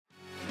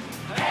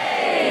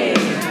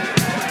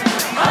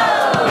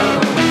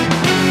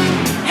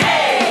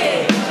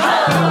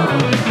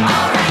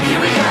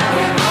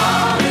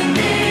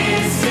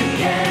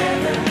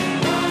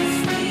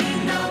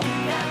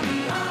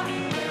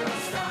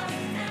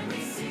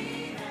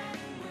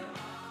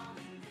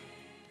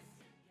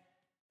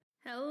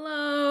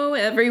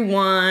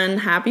everyone.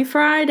 Happy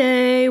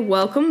Friday.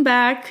 Welcome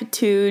back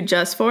to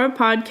Just for a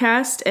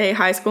Podcast, a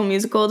High School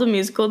Musical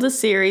to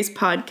Series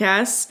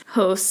podcast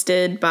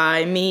hosted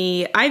by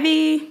me,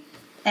 Ivy.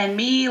 And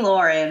me,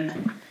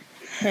 Lauren.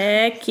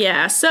 Heck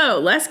yeah. So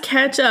let's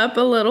catch up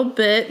a little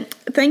bit.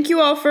 Thank you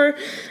all for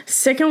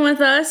sticking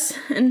with us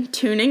and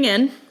tuning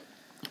in.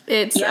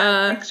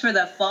 Thanks for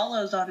the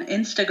follows on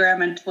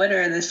Instagram and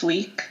Twitter this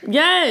week.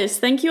 Yes,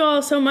 thank you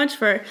all so much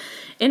for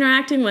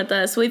interacting with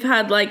us. We've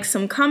had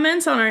some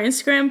comments on our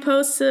Instagram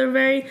posts that are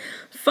very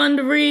fun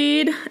to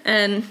read,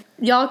 and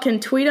y'all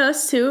can tweet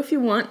us too if you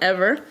want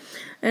ever.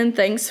 And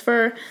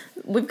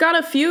we've got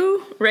a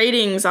few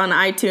ratings on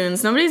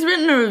iTunes. Nobody's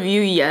written a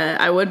review yet.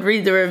 I would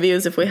read the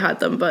reviews if we had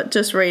them, but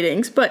just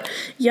ratings. But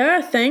yeah,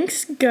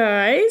 thanks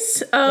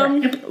guys.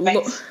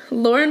 Thanks.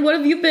 Lauren, what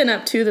have you been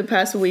up to the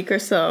past week or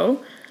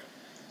so?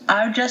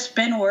 I've just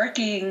been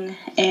working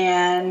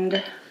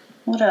and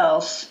what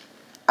else?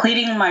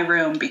 Cleaning my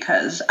room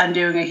because I'm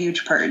doing a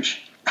huge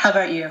purge. How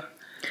about you?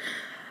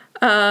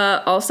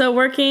 Also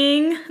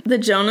working. The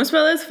Jonas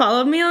Brothers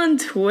followed me on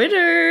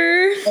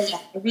Twitter.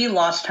 We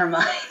lost her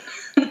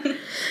mind.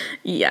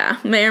 Yeah,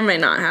 may or may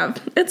not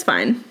have. It's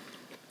fine.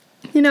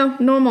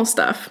 Normal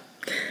stuff.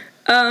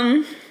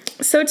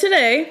 So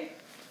today,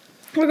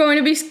 we're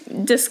going to be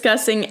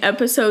discussing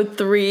episode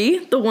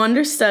 3, The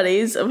Wonder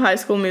Studies of High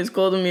School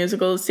Musical, the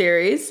musical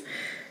series.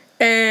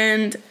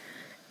 And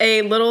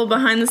a little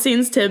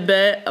behind-the-scenes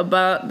tidbit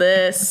about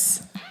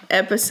this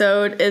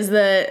episode is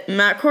that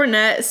Matt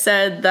Cornett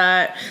said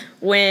that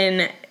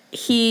when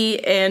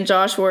he and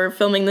Josh were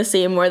filming the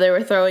scene where they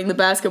were throwing the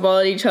basketball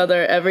at each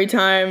other every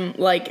time,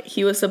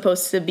 he was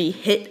supposed to be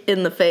hit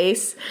in the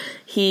face,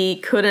 he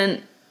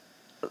couldn't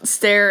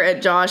stare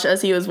at Josh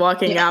as he was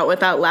walking out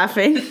without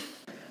laughing.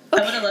 I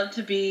would have loved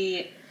to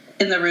be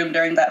in the room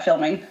during that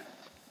filming.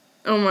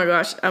 Oh my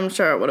gosh, I'm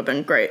sure it would have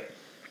been great.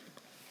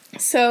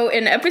 So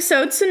in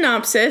episode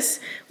synopsis,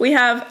 we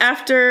have,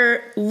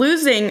 after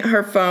losing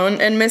her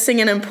phone and missing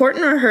an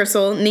important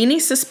rehearsal, Nini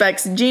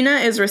suspects Gina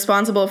is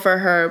responsible for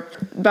her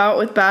bout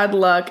with bad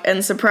luck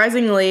and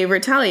surprisingly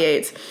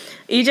retaliates.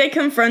 EJ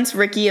confronts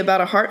Ricky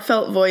about a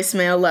heartfelt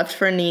voicemail left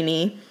for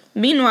Nini.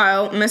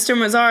 Meanwhile, Mr.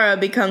 Mazzara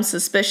becomes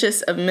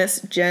suspicious of Miss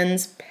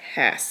Jen's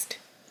past.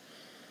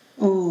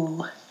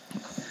 Ooh.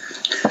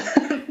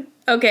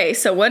 Okay,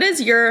 so what is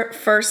your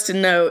first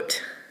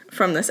note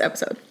from this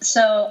episode?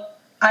 So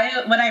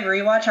when I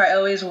rewatch, I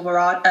always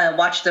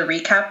watch the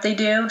recap they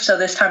do. So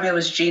this time it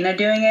was Gina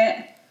doing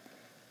it.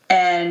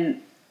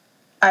 And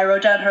I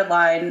wrote down her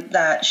line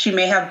that she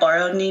may have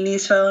borrowed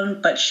Nini's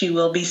phone, but she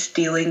will be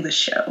stealing the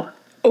show.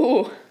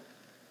 Ooh.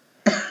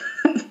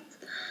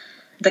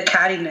 The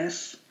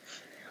cattiness.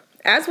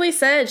 As we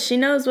said, she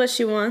knows what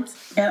she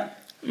wants. Yep.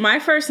 My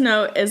first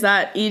note is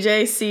that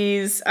EJ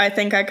sees, I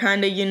think I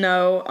kinda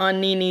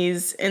on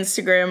Nini's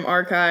Instagram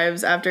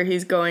archives after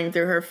he's going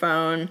through her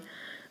phone,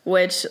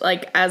 which,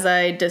 as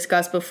I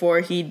discussed before,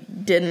 he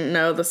didn't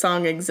know the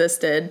song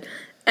existed.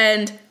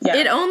 And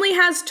It only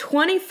has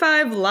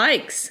 25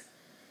 likes.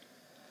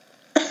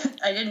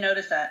 I didn't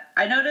notice that.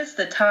 I noticed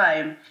the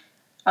time.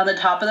 On the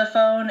top of the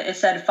phone, it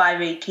said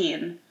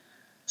 5:18.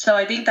 So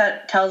I think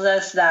that tells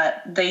us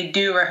that they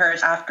do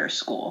rehearse after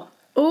school.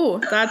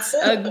 Ooh, that's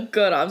a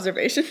good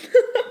observation.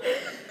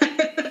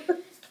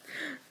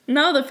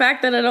 No, the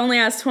fact that it only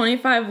has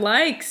 25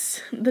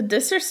 likes. The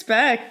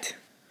disrespect.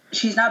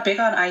 She's not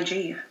big on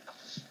IG.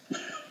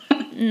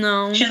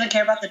 No. She doesn't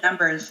care about the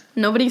numbers.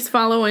 Nobody's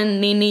following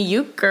Nini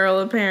Uke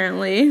Girl,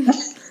 apparently.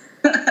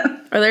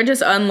 Or they're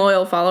just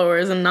unloyal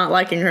followers and not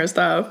liking her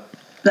stuff.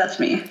 That's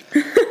me.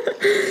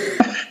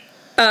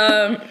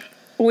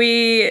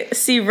 We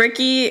see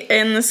Ricky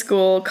in the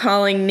school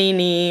calling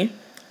Nini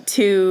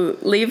to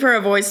leave her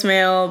a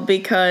voicemail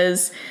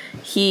because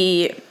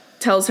he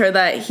tells her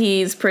that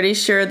he's pretty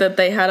sure that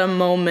they had a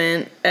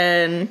moment,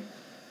 and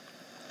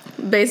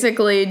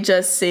basically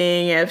just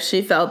seeing if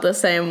she felt the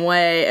same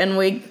way. And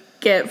we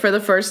get for the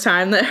first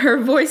time that her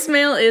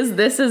voicemail is,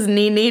 "This is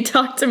Nini,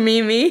 talk to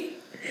Mimi."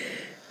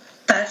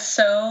 That's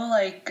so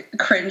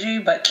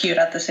cringy but cute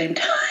at the same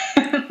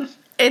time.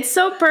 It's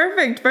so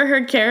perfect for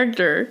her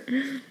character.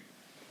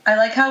 I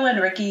like how when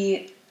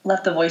Ricky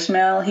left the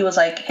voicemail, he was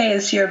like, "Hey,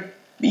 it's your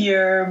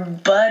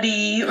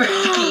buddy,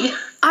 Ricky."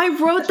 I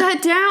wrote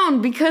that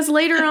down because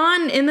later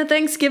on in the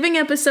Thanksgiving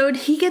episode,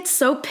 he gets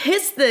so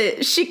pissed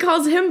that she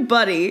calls him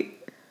buddy.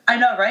 I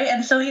know, right?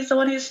 And so he's the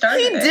one who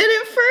started it. He did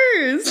it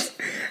first.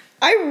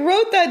 I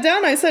wrote that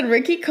down. I said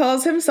Ricky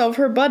calls himself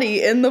her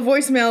buddy in the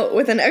voicemail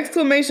with an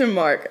exclamation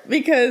mark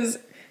because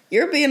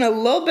you're being a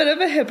little bit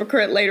of a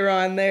hypocrite later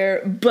on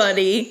there,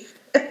 buddy.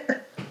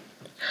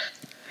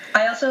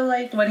 I also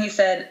liked when he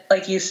said,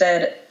 like you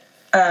said,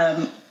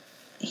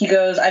 he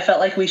goes, "I felt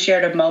like we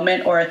shared a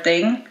moment or a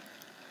thing."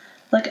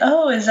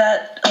 Oh, is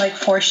that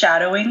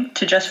foreshadowing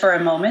to Just for a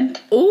Moment?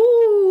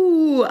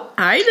 Ooh,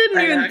 I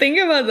didn't even think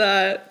about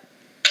that.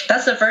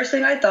 That's the first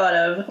thing I thought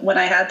of when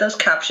I had those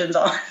captions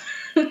on.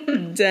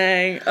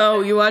 Dang.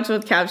 Oh, you watch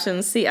with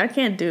captions. See, I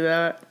can't do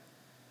that.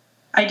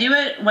 I do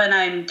it when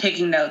I'm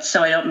taking notes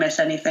so I don't miss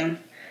anything.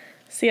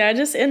 See, I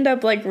just end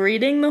up, like,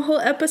 reading the whole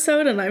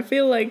episode, and I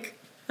feel like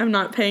I'm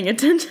not paying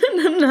attention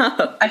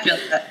enough. I feel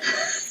that.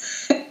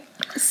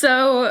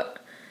 So,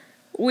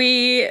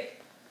 we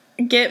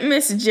get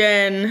Miss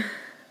Jen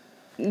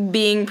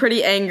being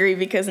pretty angry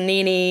because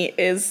Nini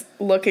is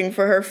looking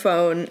for her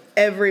phone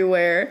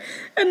everywhere.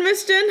 And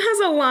Miss Jen has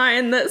a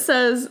line that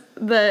says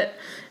that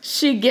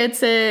she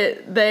gets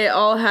it, they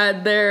all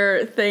had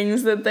their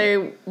things that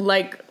they,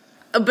 like,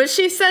 but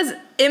she says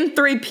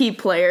M3P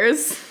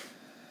players.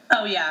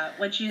 Oh, yeah,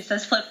 when she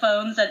says flip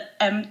phones and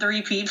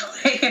M3P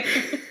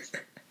players.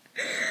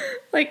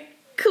 Like,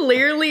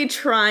 clearly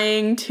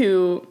trying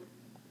to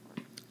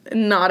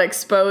not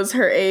expose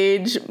her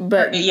age,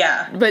 but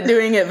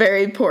doing it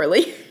very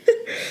poorly.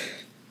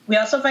 We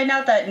also find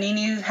out that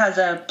Nini has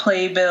a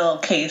Playbill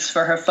case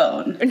for her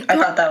phone. I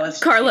thought that was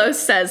Carlos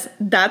says,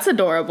 that's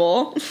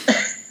adorable.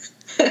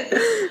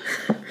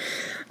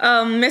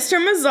 Mr.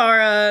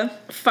 Mazzara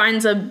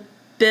finds a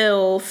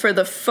bill for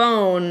the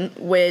phone,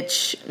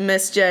 which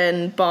Miss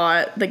Jen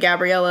bought the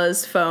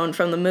Gabriella's phone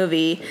from the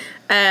movie,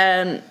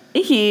 and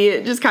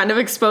he just kind of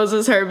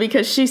exposes her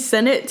because she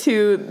sent it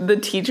to the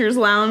teacher's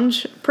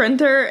lounge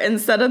printer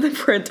instead of the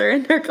printer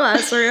in her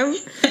classroom.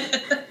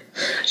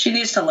 She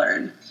needs to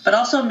learn. But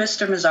also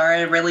Mr.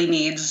 Mazzara really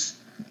needs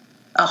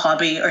a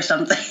hobby or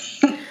something.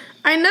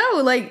 I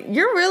know, like,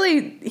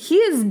 he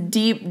is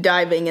deep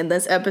diving in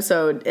this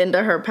episode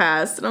into her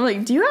past. And I'm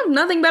like, do you have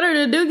nothing better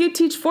to do? You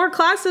teach 4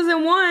 classes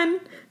in one.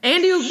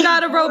 And you've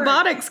got a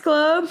robotics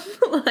club.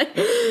 Like,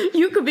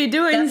 you could be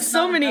doing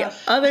so many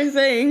other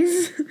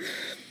things.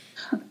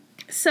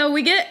 So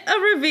we get a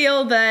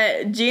reveal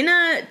that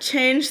Gina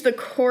changed the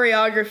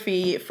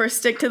choreography for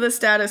Stick to the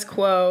Status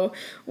Quo,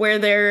 where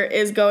there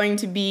is going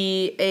to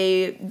be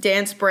a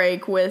dance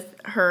break with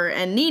her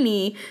and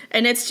Nini,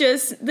 and it's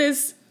just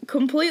this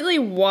completely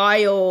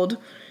wild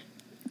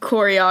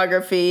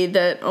choreography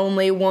that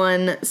only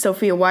one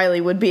Sophia Wiley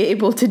would be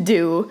able to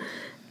do,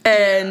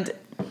 and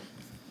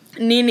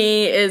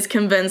Nini is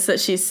convinced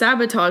that she's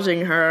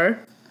sabotaging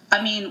her.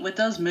 I mean, with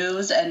those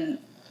moves and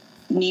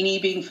Nini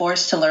being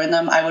forced to learn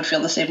them, I would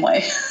feel the same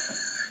way.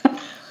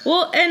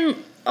 Well, and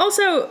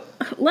also,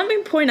 let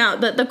me point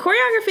out that the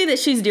choreography that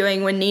she's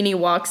doing when Nini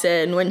walks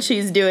in, when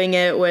she's doing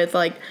it with,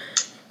 like,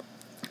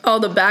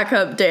 all the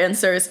backup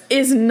dancers,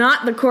 is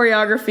not the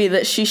choreography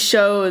that she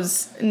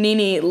shows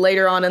Nini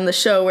later on in the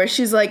show, where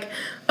she's like,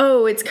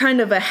 oh, it's kind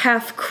of a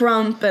half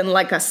crump and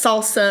like a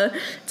salsa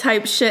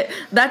type shit.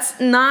 That's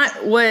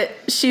not what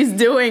she's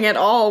doing at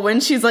all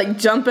when she's, like,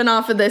 jumping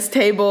off of this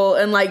table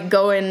and, like,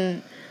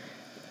 going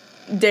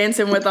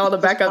dancing with all the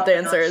backup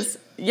dancers.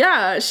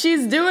 Yeah,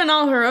 she's doing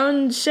all her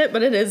own shit,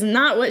 but it is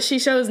not what she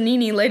shows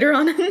Nini later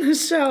on in the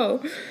show.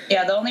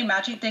 Yeah, the only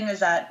matching thing is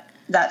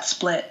that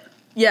split.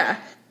 Yeah,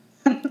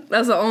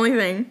 that's the only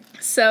thing.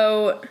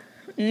 So,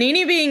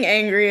 Nini being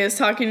angry is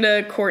talking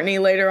to Courtney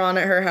later on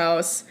at her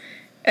house,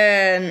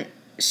 and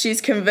she's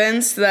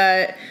convinced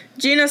that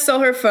Gina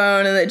stole her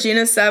phone and that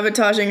Gina's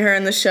sabotaging her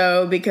in the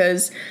show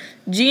because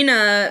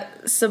Gina,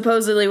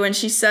 supposedly when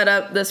she set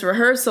up this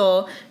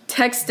rehearsal,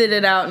 texted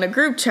it out in a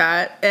group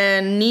chat,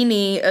 and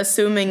Nini,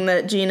 assuming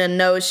that Gina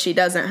knows she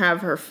doesn't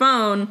have her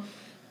phone,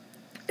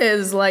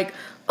 is like,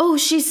 oh,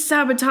 she's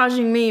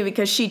sabotaging me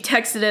because she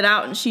texted it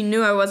out and she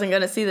knew I wasn't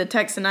going to see the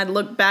text and I'd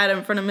look bad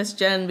in front of Miss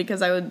Jen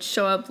because I would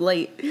show up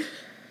late.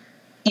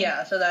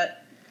 Yeah, so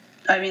that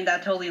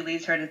totally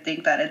leads her to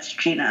think that it's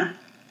Gina.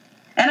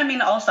 And I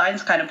mean, all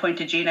signs kind of point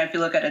to Gina if you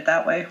look at it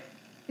that way.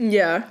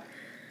 Yeah.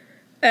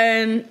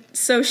 And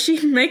so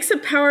she makes a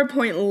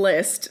PowerPoint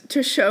list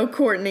to show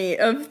Courtney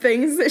of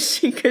things that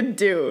she could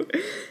do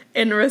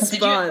in response.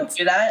 Did you ever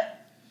do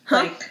that? Huh?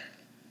 Like,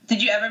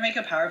 did you ever make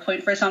a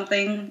PowerPoint for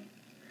something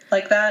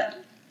like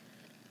that?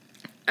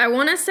 I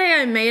want to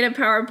say I made a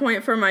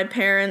PowerPoint for my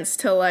parents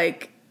to,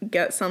 like,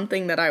 get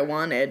something that I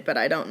wanted, but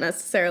I don't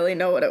necessarily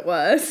know what it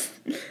was.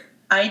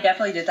 I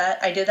definitely did that.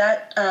 I did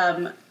that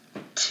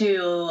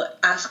to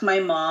ask my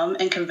mom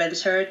and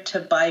convince her to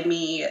buy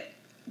me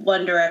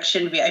One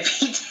Direction VIP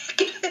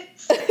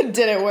tickets. Did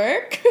it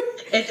work?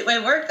 It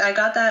worked. I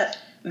got that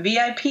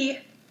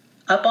VIP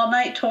Up All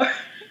Night tour.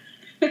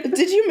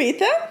 Did you meet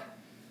them?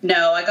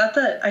 No, I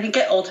didn't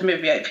get Ultimate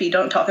VIP.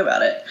 Don't talk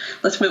about it.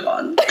 Let's move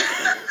on.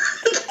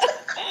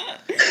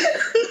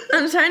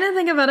 I'm trying to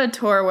think about a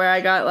tour where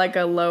I got, like,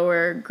 a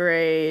lower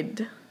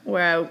grade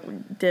where I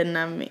didn't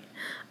have me.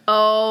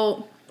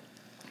 Oh,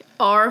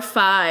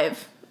 R5.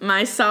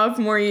 My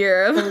sophomore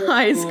year of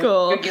high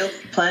school. Your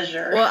guilty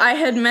pleasure. Well, I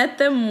had met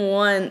them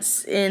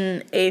once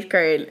in 8th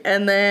grade,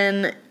 and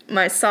then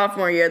my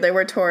sophomore year, they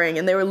were touring,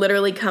 and they were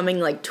literally coming,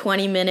 like,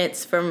 20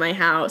 minutes from my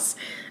house,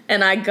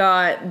 and I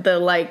got the,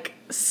 like,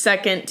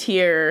 second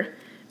tier,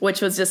 which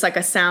was just, like,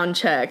 a sound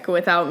check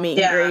without meet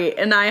and greet,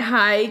 and I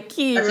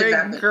high-key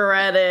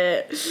regret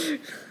it.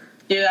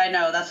 Dude, I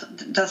know.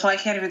 That's why I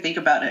can't even think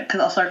about it, because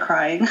I'll start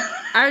crying.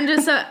 I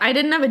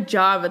didn't have a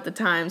job at the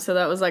time, so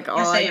that was, like, all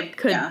I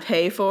could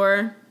pay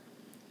for.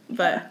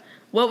 But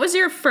what was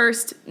your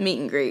first meet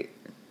and greet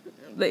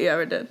that you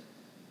ever did?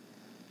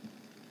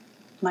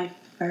 My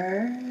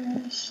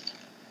first?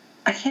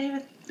 I can't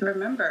even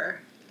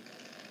remember.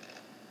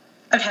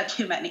 I've had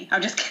too many.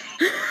 I'm just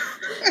kidding.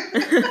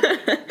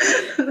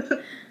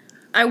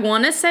 I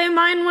want to say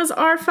mine was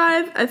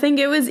R5. I think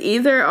it was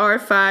either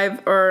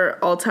R5 or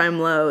All Time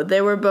Low.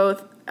 They were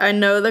both. I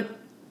know the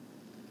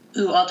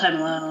All Time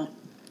Low.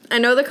 I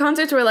know the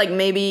concerts were like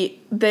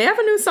maybe they have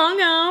a new song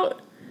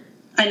out.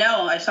 I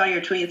know. I saw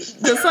your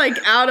tweets. Just like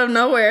out of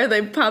nowhere,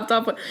 they popped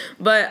up.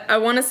 But I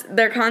want to.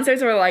 Their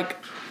concerts were like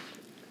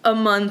a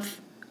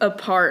month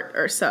apart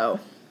or so.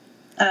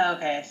 Oh,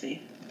 okay. I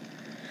see.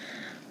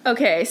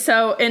 Okay,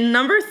 so in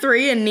number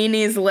 3 in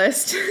Nini's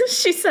list,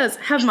 she says,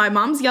 "Have my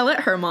moms yell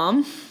at her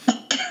mom."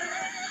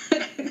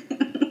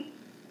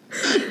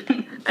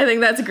 I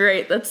think that's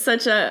great. That's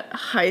such a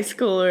high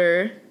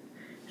schooler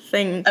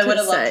thing to say. I would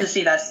have loved to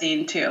see that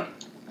scene, too.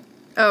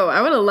 Oh,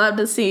 I would have loved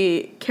to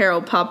see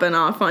Carol popping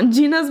off on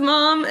Gina's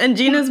mom, and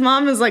Gina's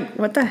mom is like,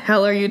 "What the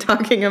hell are you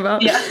talking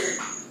about?" Yeah.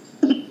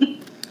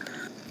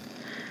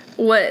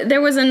 What? There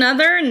was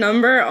another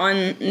number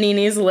on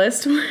Nini's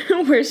list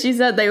where she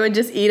said they would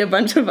just eat a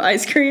bunch of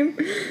ice cream.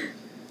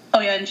 Oh,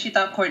 yeah, and she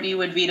thought Courtney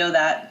would veto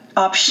that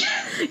option.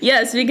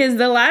 Yes, because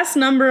the last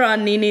number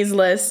on Nini's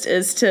list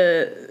is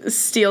to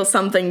steal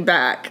something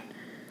back.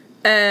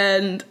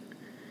 And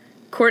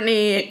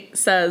Courtney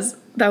says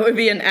that would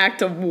be an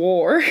act of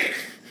war.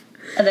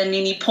 And then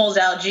Nini pulls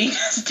out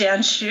Gina's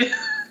dance shoe.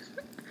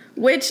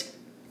 Which,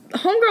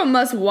 homegirl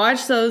must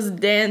watch those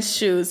dance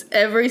shoes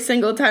every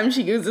single time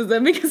she uses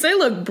them because they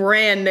look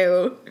brand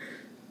new.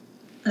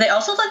 They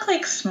also look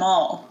like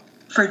small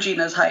for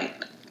Gina's height.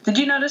 Did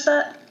you notice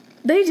that?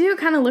 They do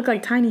kind of look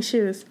like tiny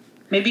shoes.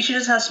 Maybe she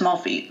just has small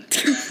feet.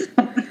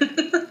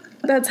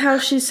 That's how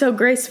she's so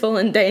graceful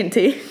and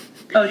dainty.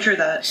 Oh, true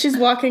that. She's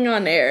walking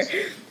on air.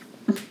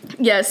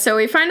 Yes, so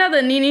we find out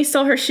that Nini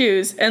stole her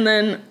shoes, and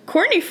then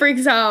Courtney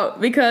freaks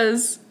out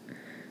because...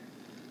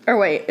 Or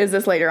wait, is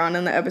this later on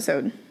in the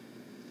episode?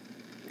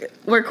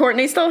 Where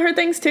Courtney stole her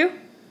things too?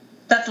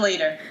 That's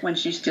later, when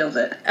she steals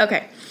it.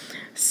 Okay,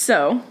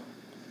 so...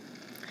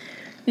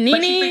 Nini...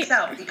 But she freaks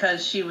out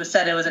because she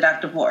said it was an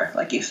act of war,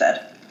 like you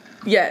said.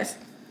 Yes.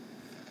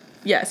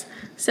 Yes.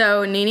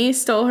 So Nini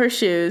stole her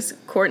shoes.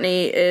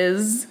 Courtney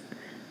is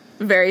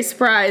very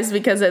surprised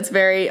because it's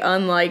very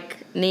unlike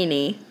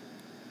Nini.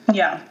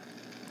 Yeah.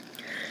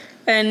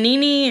 And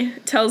Nini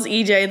tells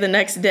EJ the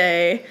next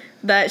day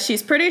that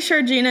she's pretty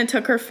sure Gina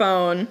took her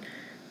phone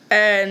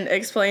and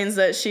explains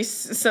that she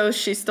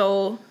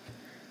stole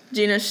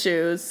Gina's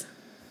shoes.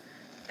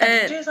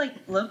 And EJ's like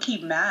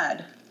low-key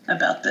mad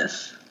about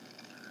this.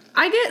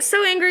 I get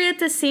so angry at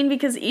this scene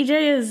because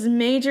EJ is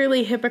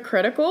majorly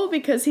hypocritical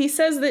because he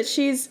says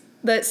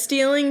that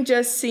stealing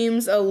just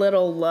seems a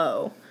little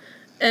low.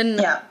 And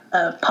yeah,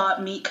 a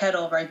pot meat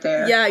kettle right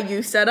there. Yeah,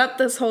 you set up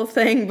this whole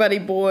thing, buddy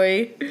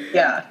boy.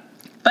 Yeah.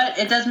 But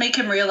it does make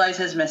him realize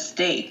his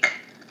mistake.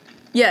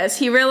 Yes,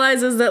 he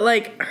realizes that,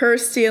 like, her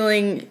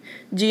stealing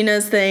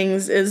Gina's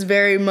things is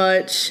very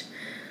much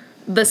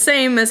the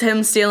same as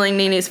him stealing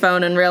Nini's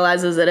phone and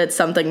realizes that it's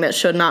something that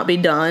should not be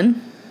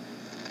done.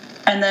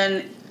 And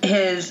then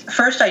his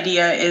first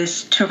idea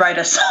is to write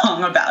a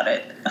song about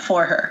it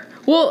for her.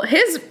 Well,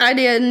 his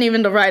idea isn't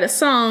even to write a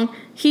song.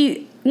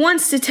 He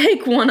wants to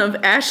take one of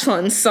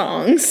Ashlyn's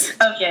songs.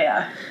 Oh,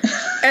 yeah.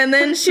 And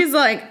then she's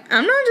like,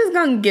 "I'm not just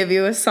gonna give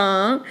you a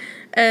song."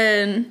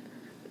 And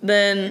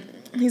then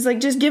he's like,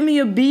 "Just give me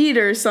a beat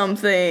or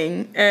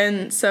something."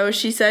 And so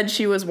she said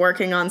she was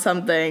working on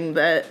something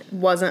that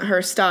wasn't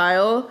her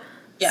style.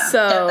 Yeah,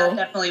 so that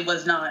definitely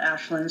was not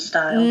Ashlyn's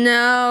style.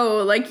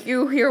 No, like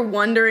you're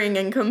wondering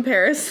in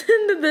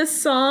comparison to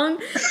this song.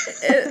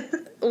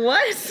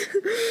 What?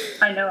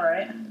 I know,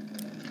 right?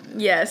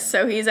 Yes,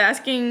 so he's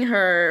asking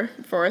her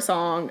for a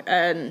song,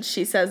 and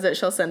she says that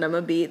she'll send him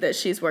a beat that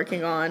she's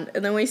working on.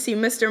 And then we see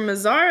Mr.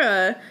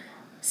 Mazzara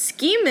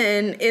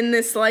scheming in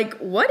this, like,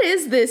 what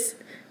is this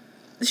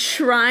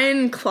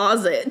shrine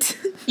closet?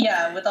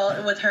 Yeah,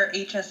 with her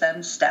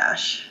HSM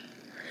stash.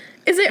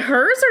 Is it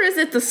hers or is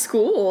it the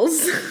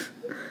school's?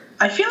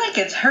 I feel like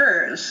it's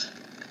hers.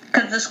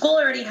 Because the school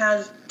already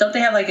has... Don't they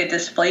have, like, a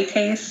display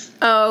case?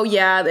 Oh,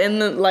 yeah. In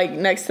the, like,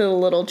 next to the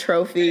little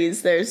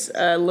trophies, there's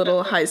a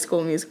little High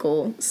School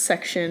Musical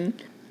section.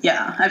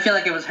 Yeah, I feel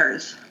like it was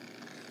hers.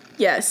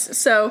 Yes.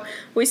 So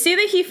we see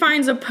that he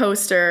finds a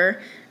poster,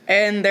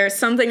 and there's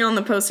something on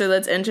the poster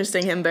that's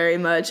interesting him very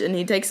much, and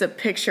he takes a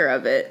picture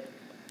of it.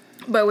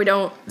 But we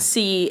don't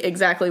see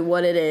exactly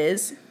what it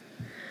is.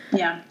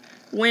 Yeah.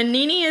 When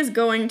Nini is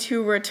going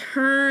to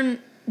return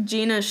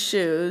Gina's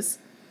shoes,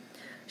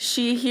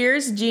 she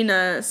hears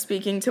Gina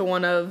speaking to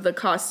one of the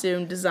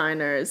costume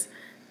designers,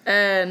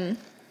 and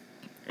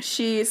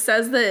she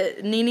says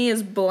that Nini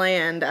is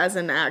bland as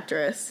an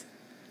actress.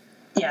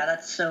 Yeah,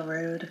 that's so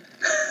rude.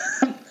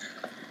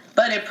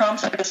 But it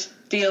prompts her to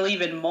steal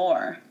even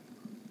more.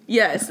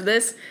 Yes,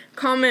 this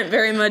comment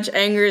very much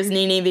angers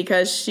Nini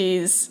because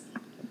she's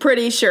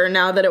pretty sure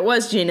now that it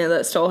was Gina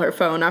that stole her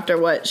phone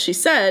after what she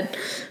said.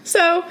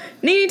 So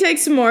Nini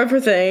takes some more of her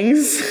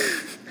things.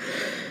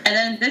 And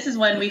then this is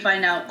when we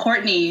find out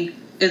Courtney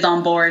is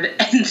on board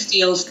and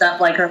steals stuff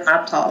like her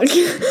laptop.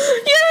 Yeah,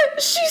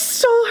 She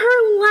stole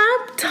her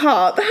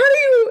laptop. How do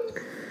you...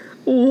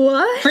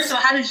 What? First of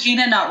all, how does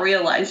Gina not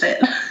realize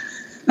it?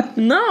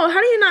 No,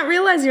 how do you not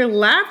realize your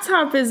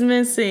laptop is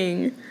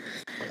missing?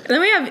 And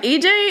then we have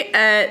EJ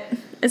at...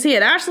 Is he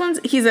at Ashlyn's?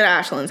 He's at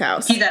Ashlyn's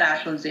house. He's at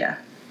Ashlyn's, yeah.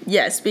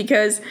 Yes,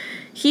 because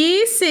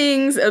he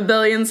sings A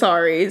Billion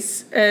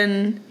Sorries.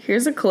 And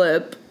here's a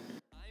clip.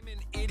 I'm an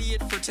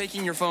idiot for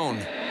taking your phone.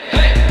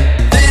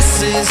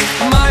 This is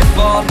my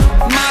fault,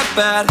 my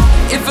bad.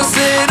 If I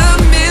said a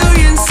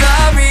million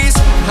sorries,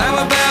 how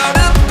about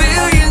a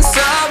billion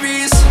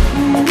sorries?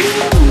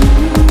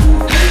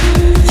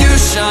 You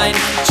shine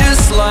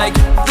just like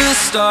the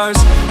stars,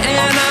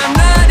 and I'm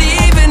not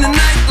even a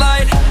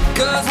nightlight,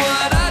 'cause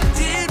what I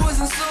did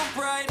wasn't so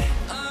bright.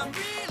 I'm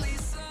really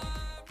sorry.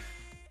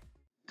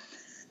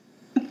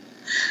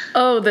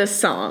 Oh, this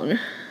song.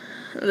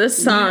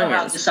 This song You know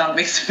how is... this song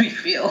makes me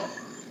feel.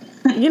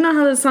 You know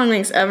how this song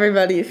makes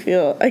everybody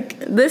feel. Like,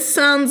 this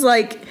sounds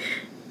like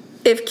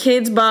if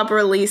Kids Bop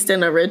released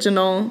an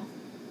original,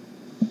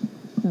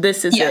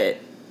 this is it.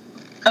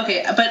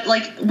 Okay, but,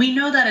 like, we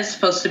know that it's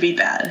supposed to be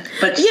bad,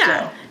 but Yeah.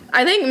 still.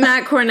 I think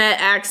Matt Cornett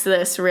acts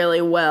this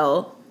really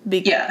well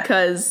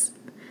because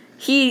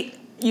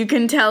you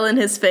can tell in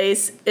his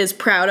face, is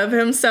proud of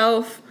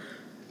himself.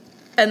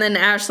 And then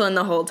Ashlyn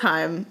the whole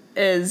time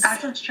is...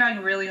 Ashlyn's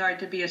trying really hard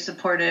to be a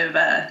supportive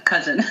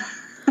cousin.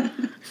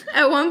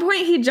 At one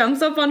point, he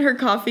jumps up on her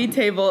coffee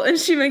table, and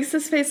she makes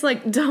this face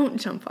like, don't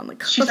jump on the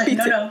coffee She's like,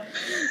 table. no.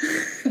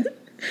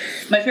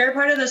 My favorite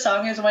part of the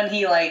song is when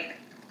he, like,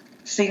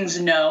 sings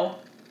no.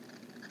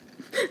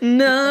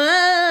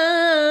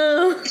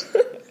 No.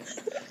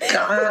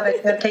 God, I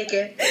can't take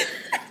it.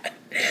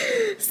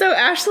 So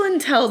Ashlyn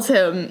tells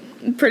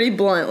him pretty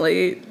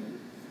bluntly,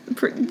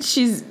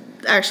 she's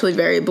actually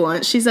very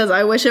blunt. She says,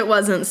 I wish it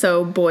wasn't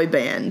so boy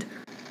band.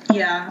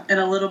 Yeah, and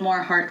a little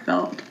more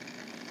heartfelt.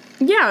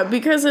 Yeah,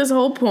 because his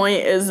whole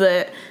point is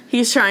that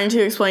he's trying to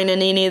explain to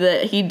Nene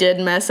that he did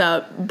mess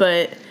up,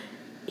 but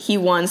he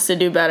wants to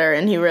do better,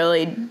 and he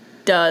really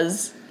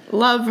does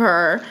love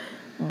her.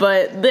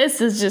 But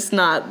this is just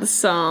not the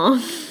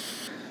song.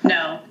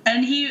 No,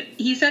 and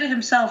he said it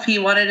himself. He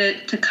wanted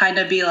it to kind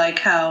of be like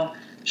how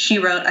she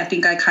wrote, I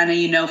think I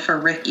kind of, for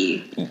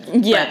Ricky.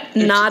 Yeah,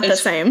 not the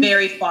same. It's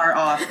very far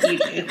off,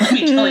 EJ. Let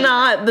me tell you.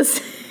 Not the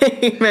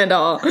same at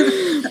all.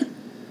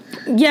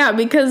 Yeah,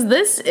 because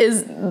this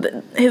is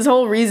his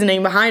whole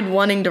reasoning behind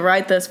wanting to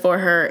write this for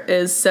her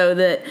is so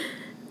that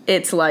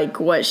it's like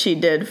what she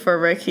did for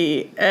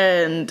Ricky.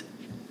 And,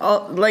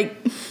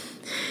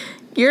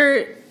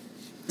 you're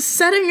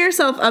setting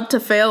yourself up to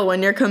fail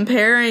when you're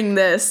comparing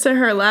this to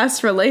her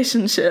last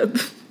relationship.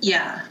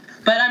 Yeah,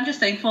 but I'm just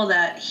thankful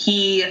that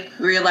he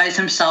realized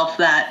himself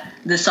that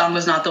this song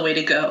was not the way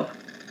to go.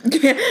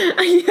 Yeah,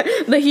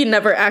 that he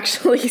never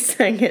actually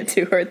sang it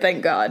to her,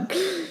 thank God.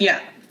 Yeah.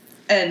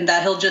 And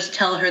that he'll just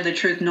tell her the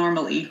truth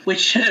normally, which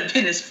should have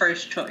been his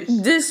first choice.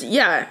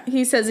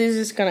 He says he's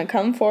just gonna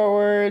come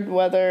forward,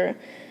 whether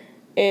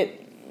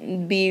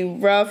it be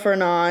rough or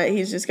not,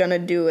 he's just gonna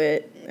do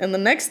it. And the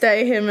next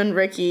day, him and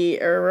Ricky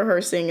are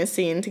rehearsing a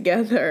scene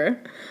together.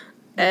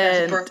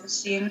 And bro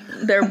scene.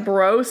 Their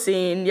bro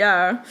scene,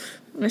 yeah.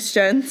 Miss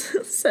Jen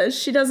says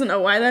she doesn't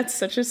know why that's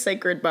such a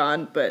sacred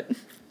bond, but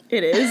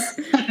it is.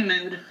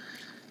 Mood.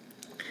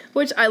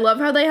 Which I love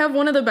how they have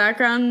one of the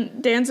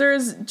background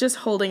dancers just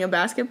holding a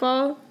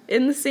basketball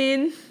in the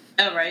scene.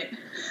 Oh, right.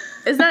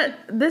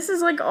 This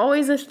is like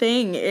always a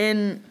thing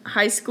in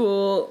high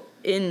school,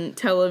 in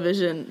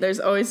television. There's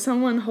always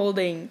someone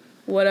holding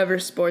whatever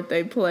sport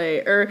they play.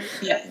 Or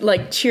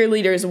like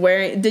cheerleaders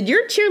wearing... Did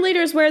your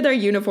cheerleaders wear their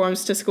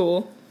uniforms to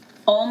school?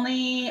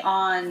 Only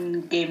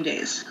on game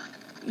days.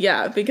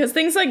 Yeah, because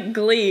things like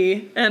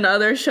Glee and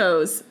other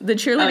shows, the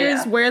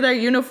cheerleaders wear their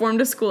uniform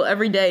to school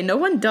every day. No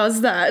one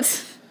does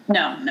that.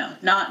 No,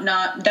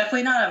 not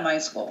definitely not at my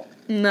school.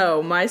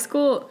 No, my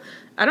school,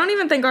 I don't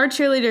even think our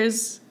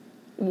cheerleaders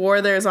wore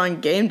theirs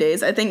on game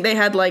days. I think they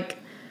had like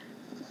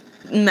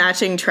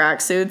matching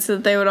tracksuits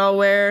that they would all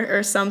wear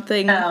or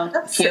something. Oh,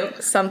 that's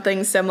cute.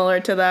 Something similar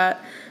to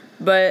that.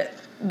 But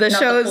the not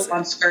shows... the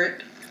clip-on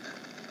skirt.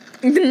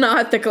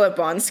 Not the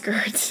clip-on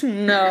skirt,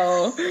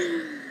 no.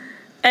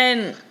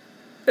 And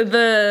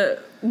the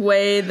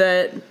way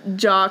that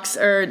jocks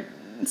are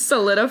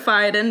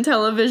solidified in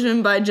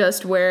television by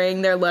just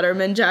wearing their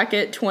Letterman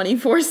jacket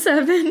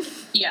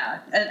 24/7. Yeah,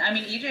 and I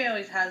mean EJ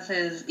always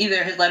has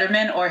either his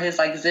Letterman or his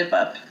like zip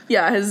up.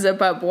 Yeah, his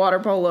zip up water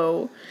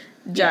polo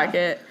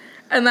jacket.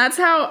 Yeah. And that's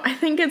how I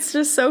think it's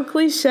just so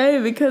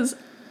cliche because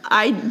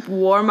I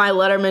wore my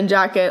Letterman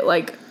jacket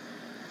like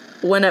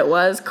when it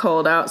was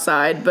cold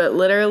outside, but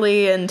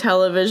literally in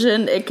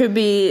television it could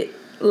be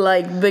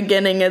like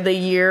beginning of the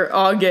year,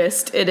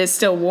 August, it is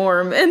still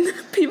warm, and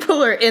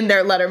people are in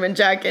their Letterman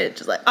jacket,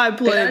 just like, I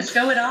play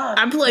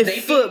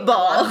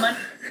football.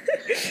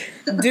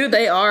 Dude,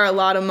 they are a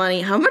lot of money.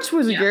 How much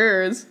was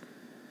yours?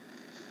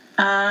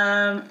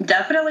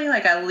 Definitely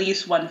like at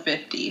least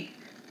 $150.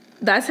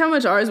 That's how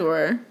much ours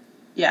were.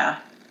 Yeah.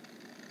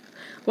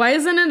 Why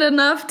isn't it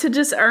enough to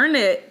just earn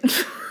it?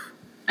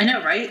 I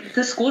know, right?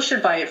 The school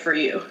should buy it for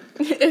you.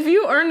 If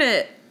you earn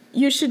it,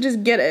 you should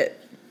just get it.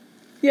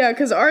 Yeah,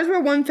 because ours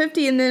were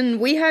 $150, and then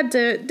we had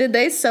to... Did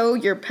they sew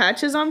your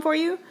patches on for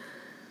you?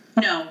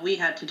 No, we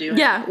had to do it.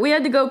 Yeah, we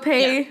had to go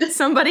pay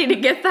somebody to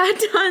get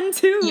that done,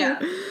 too. Yeah.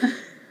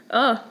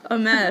 Oh, a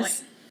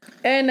mess.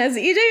 And as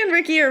EJ and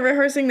Ricky are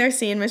rehearsing their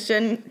scene, Miss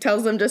Jen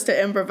tells them just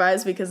to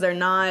improvise because they're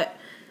not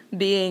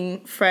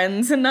being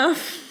friends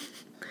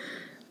enough.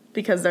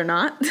 Because they're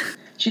not.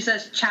 She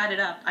says, chat it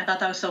up. I thought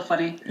that was so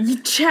funny. You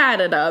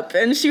chat it up.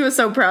 And she was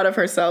so proud of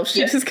herself.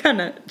 She just kind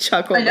of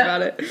chuckled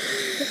about it.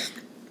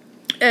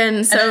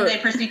 And so... And then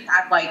they proceed to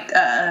act like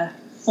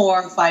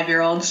 4 or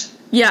 5-year-olds.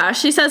 Yeah,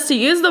 she says to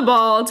use the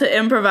ball to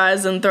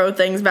improvise and throw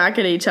things back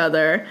at each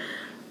other.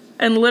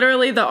 And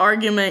literally the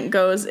argument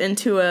goes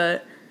into a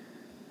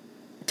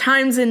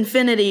times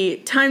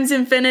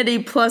infinity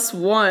plus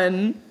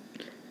 1.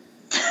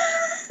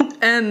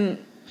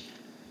 And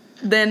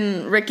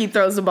then Ricky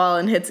throws the ball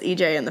and hits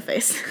EJ in the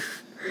face.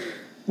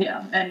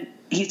 Yeah, and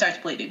he starts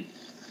bleeding.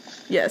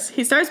 Yes,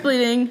 he starts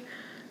bleeding,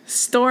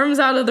 storms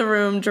out of the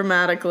room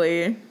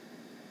dramatically,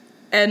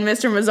 and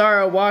Mr.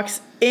 Mazzara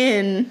walks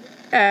in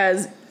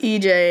as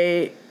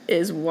EJ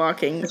is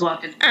walking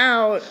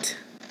out.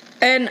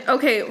 And,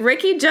 okay,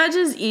 Ricky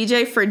judges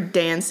EJ for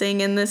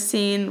dancing in this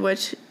scene,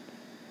 which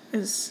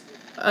is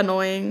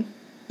annoying.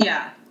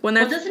 Yeah. Well,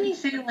 doesn't he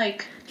say,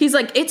 like... He's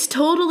like, it's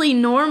totally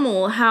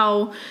normal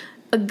how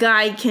a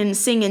guy can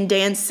sing and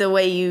dance the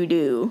way you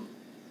do.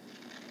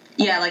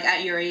 Yeah, like,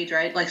 at your age,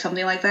 right? Like,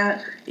 something like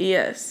that?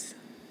 Yes.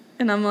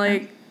 And I'm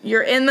like...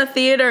 You're in the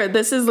theater.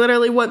 This is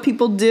literally what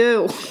people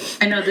do.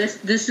 I know, that's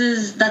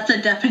the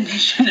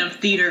definition of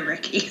theater,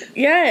 Ricky.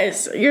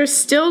 Yes, you're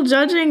still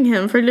judging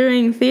him for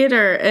doing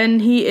theater, and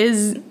he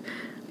is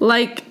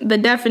like the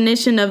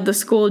definition of the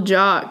school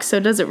jock, so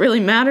does it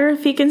really matter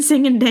if he can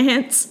sing and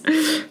dance?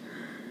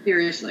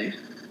 Seriously.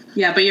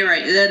 Yeah, but you're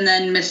right. And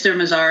then Mr.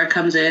 Mazzara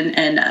comes in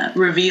and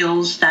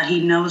reveals that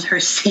he knows her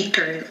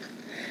secret.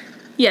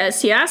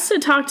 Yes, he asks to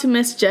talk to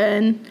Miss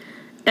Jen,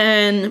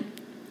 and...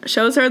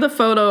 shows her the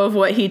photo of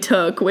what he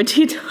took, which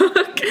he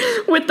took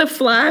with the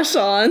flash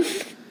on.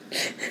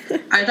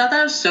 I thought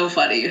that was so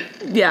funny.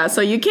 Yeah, so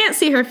you can't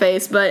see her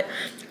face, but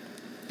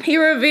he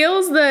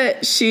reveals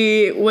that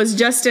she was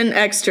just an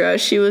extra.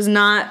 She was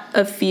not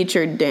a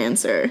featured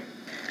dancer.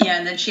 Yeah,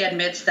 and then she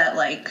admits that,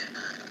 like,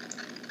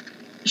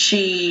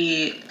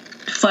 she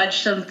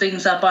fudged some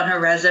things up on her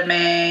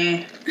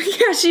resume.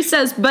 Yeah, she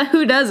says, but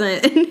who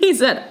doesn't? And he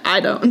said, I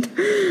don't.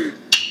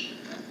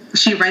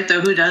 She right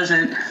though, who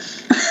doesn't?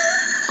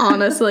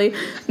 Honestly,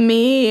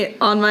 me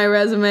on my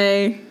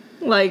resume,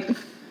 like,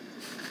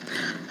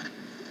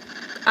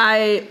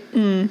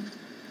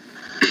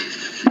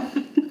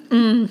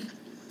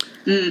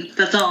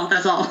 that's all.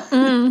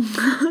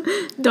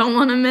 Don't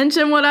want to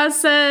mention what I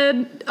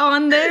said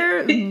on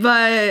there,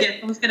 but... Yeah,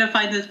 someone's gonna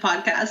find this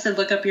podcast and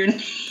look up your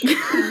name.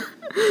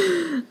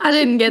 I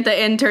didn't get the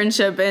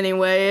internship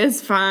anyway,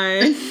 it's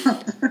fine.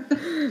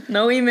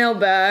 No email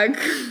back.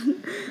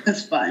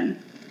 That's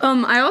fine.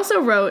 I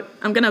also wrote,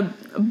 I'm gonna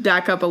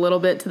back up a little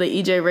bit to the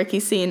EJ Ricky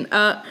scene.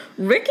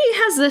 Ricky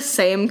has the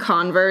same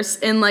Converse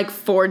in like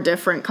 4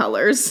 different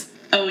colors.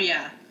 Oh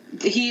yeah.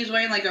 He's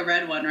wearing like a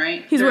red one,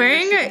 right? He's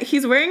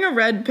wearing a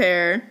red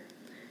pair.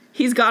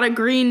 He's got a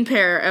green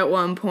pair at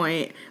one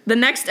point. The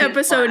next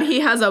episode he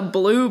has a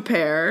blue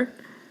pair.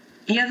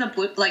 He has a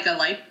blue, like a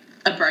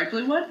bright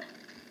blue one?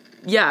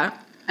 Yeah.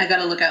 I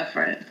gotta look out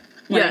for it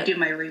when I do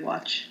my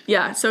rewatch.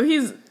 Yeah, so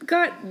he's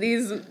got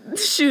these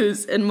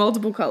shoes in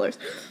multiple colors.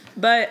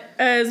 But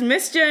as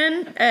Miss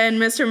Jen and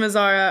Mr.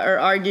 Mazzara are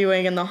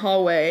arguing in the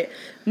hallway,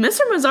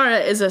 Mr.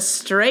 Mazzara is a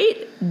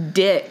straight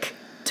dick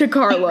to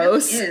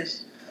Carlos. He really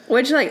is.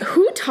 Which, like,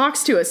 who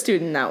talks to a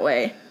student that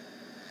way?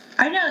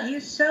 I know,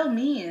 he's so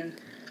mean.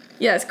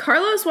 Yes,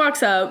 Carlos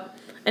walks up,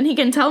 and he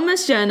can tell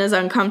Miss Jen is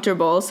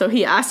uncomfortable, so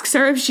he asks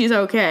her if she's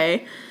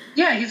okay.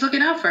 Yeah, he's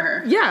looking out for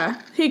her.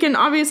 Yeah, he can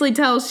obviously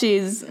tell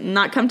she's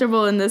not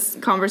comfortable in this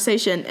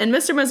conversation. And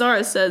Mr.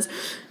 Mazzara says,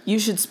 you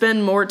should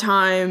spend more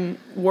time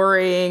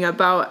worrying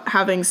about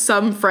having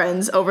some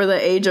friends over the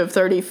age of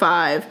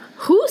 35.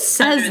 Who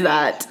says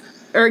that?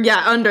 Or,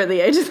 yeah, under the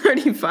age of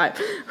 35.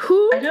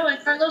 Who? I know,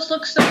 and Carlos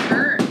looks so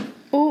hurt.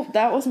 Oh,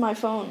 that was my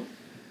phone.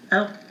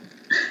 Oh.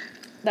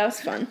 That was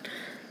fun.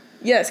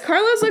 Yes,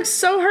 Carlos looks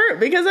so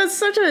hurt because that's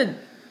such a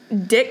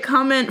dick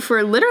comment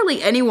for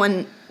literally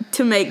anyone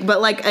to make,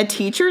 but like a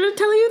teacher to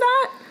tell you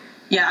that?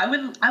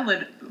 Yeah, I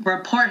would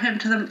report him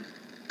to the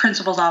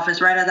principal's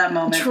office right at that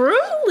moment.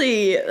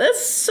 Truly,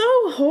 that's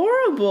so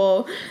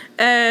horrible.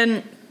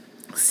 And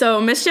so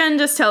Miss Jen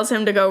just tells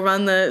him to go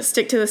run the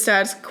stick to the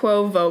status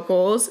quo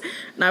vocals,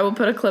 and I will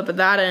put a clip of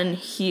that in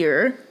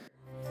here.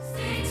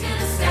 Stick to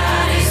the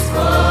status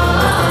quo.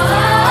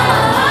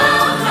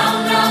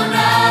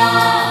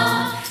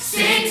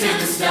 Stick to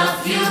the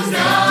stuff you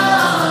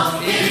know.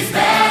 It is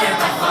better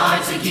by far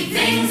to keep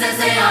things as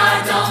they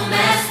are. Don't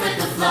mess with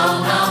the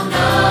flow, no.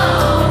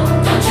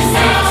 Don't you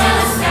stick to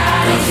the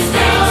status. Don't you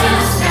stick to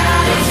the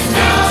status. Don't you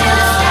stick to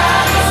the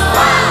status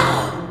quo.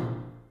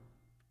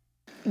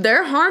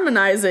 they're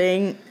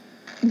harmonizing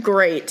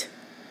great.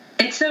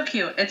 It's so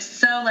cute. It's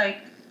so, like,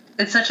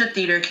 it's such a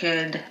theater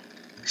kid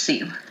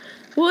scene.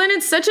 Well, and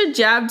it's such a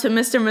jab to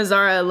Mr.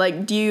 Mazzara.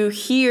 Like, do you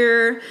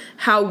hear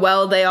how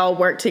well they all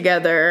work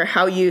together,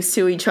 how used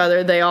to each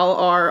other they all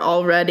are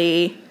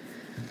already?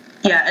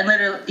 Yeah, and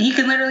literally, he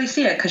can literally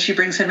see it because she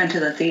brings him into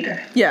the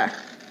theater. Yeah.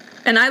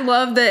 And I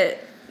love that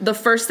the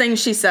first thing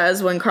she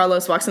says when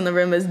Carlos walks in the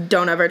room is,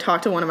 "Don't ever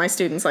talk to one of my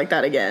students like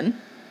that again."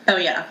 Oh,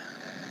 yeah.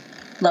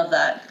 Love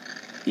that.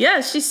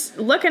 Yeah, she's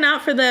looking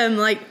out for them.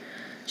 Like,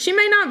 she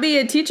may not be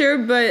a teacher,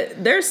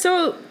 but they're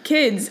still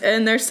kids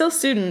and they're still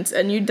students,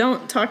 and you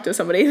don't talk to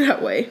somebody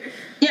that way.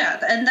 Yeah,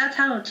 and that's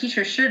how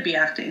teachers should be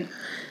acting.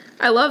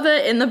 I love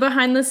that in the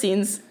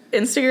behind-the-scenes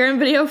Instagram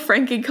video,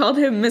 Frankie called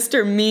him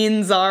Mr.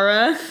 Mean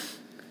Zara.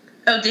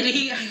 Oh, did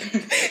he?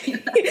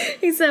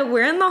 He said,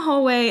 "We're in the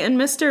hallway, and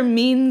Mr.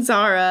 Mean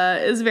Zara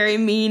is very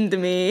mean to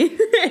me."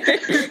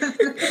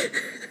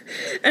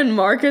 And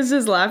Mark is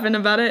just laughing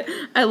about it.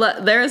 I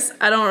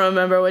don't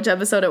remember which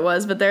episode it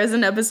was, but there's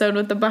an episode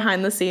with the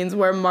behind the scenes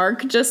where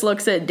Mark just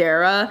looks at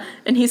Dara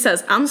and he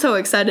says, "I'm so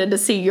excited to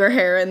see your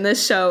hair in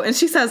this show." And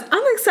she says,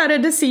 "I'm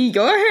excited to see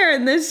your hair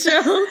in this show."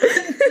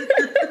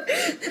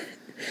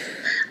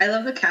 I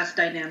love the cast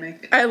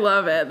dynamic. I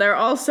love it. They're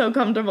all so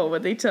comfortable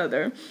with each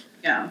other.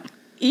 Yeah.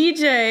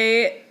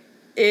 EJ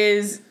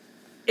is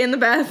in the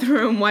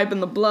bathroom wiping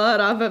the blood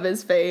off of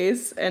his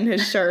face and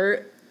his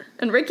shirt.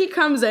 And Ricky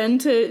comes in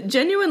to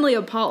genuinely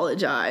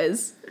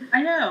apologize.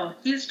 I know.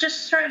 He's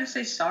just trying to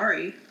say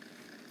sorry.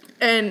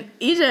 And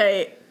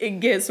EJ, it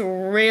gets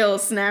real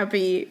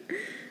snappy.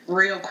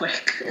 Real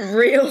quick.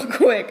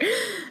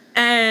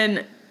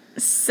 And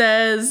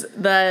says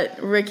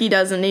that Ricky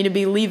doesn't need to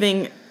be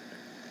leaving,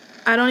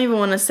 I don't even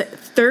want to say,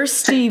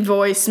 thirsty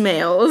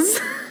voicemails.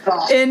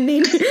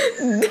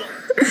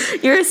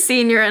 You're a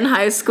senior in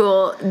high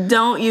school.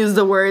 Don't use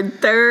the word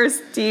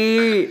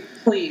thirsty.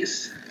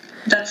 Please.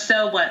 That's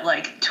so,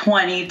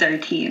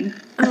 2013?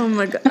 Oh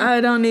my God.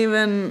 I don't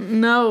even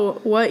know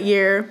what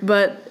year,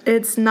 but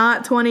it's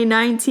not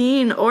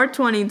 2019 or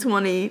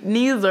 2020.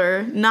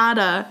 Neither.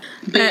 Nada.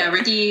 But yeah,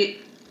 Ricky,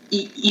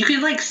 you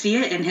can, see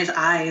it in his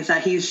eyes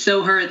that he's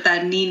so hurt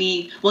that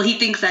he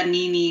thinks that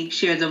Nene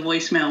shared the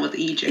voicemail with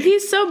EJ.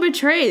 He's so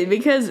betrayed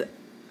because,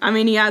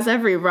 he has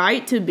every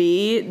right to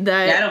be.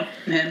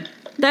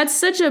 That's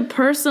such a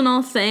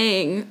personal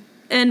thing.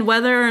 And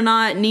whether or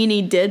not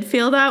Nene did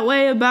feel that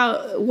way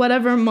about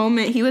whatever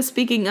moment he was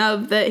speaking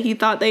of that he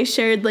thought they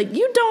shared,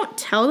 you don't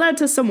tell that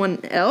to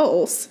someone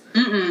else.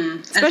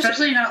 Mm-mm.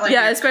 Especially not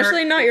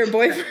especially not your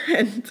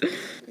boyfriend.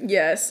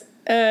 Yes.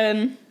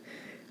 And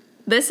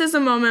this is a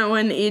moment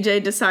when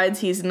EJ decides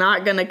he's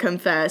not going to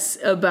confess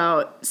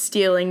about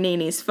stealing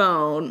Nene's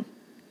phone.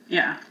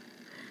 Yeah.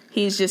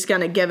 He's just going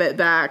to give it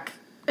back,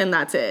 and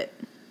that's it.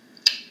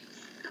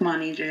 Come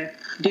on, EJ.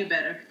 Do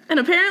better. And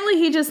apparently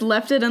he just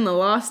left it in the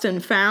lost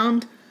and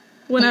found.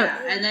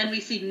 And then we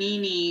see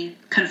Nene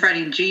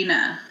confronting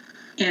Gina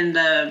in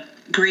the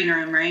green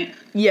room, right?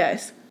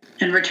 Yes.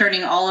 And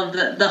returning all of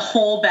the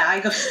whole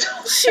bag of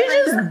stuff. She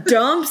just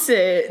dumps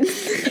it.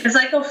 It's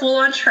like a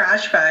full-on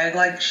trash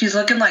bag. She's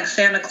looking like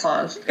Santa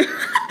Claus.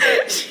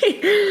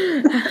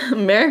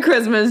 Merry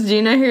Christmas,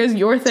 Gina. Here's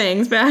your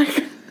things back.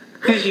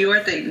 Here's your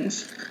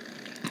things.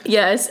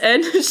 Yes,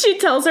 and she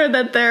tells her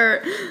that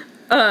they're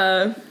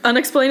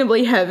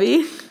unexplainably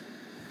heavy.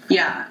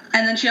 Yeah,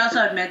 and then she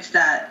also admits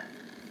that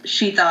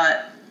she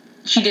thought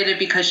she did it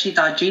because she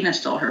thought Gina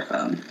stole her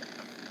phone.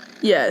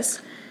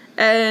 Yes,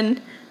 and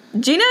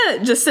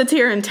Gina just sits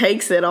here and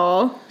takes it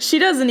all. She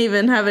doesn't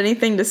even have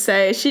anything to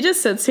say. She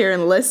just sits here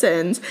and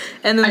listens.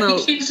 And then I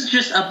think she's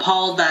just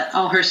appalled that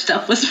all her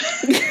stuff was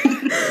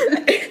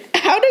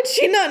How did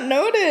she not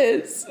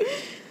notice?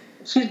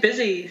 She's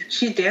busy.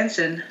 She's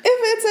dancing. If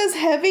it's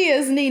as heavy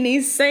as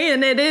Nene's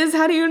saying it is,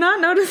 how do you not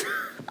notice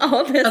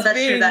all this? Oh, that's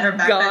being true. That her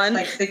gone?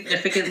 backpack's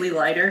significantly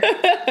lighter.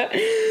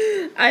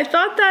 I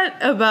thought that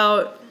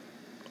about.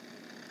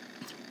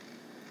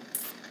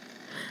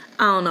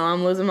 I don't know.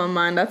 I'm losing my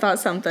mind. I thought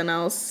something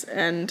else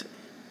and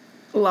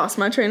lost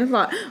my train of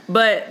thought.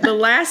 But the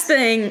last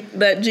thing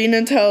that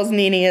Gina tells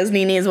Nene as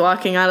Nene is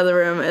walking out of the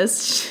room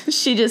is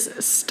she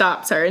just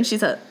stops her and she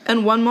said,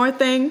 "And one more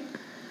thing.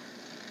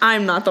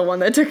 I'm not the one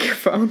that took your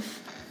phone."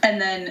 And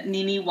then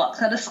Nene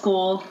walks out of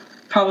school,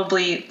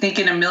 probably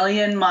thinking a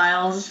million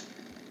miles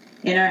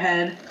in her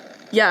head.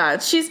 Yeah,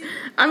 at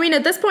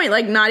this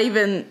point, not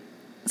even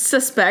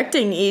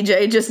suspecting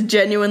EJ, just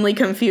genuinely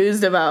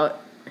confused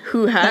about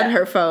who had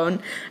her phone.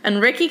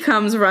 And Ricky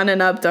comes running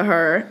up to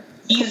her.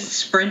 He's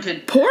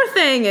sprinted. Poor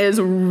thing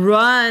is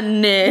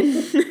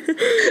running.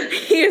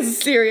 He is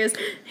serious.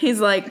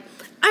 He's like,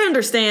 "I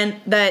understand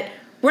that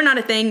we're not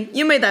a thing.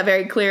 You made that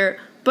very clear.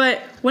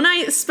 But when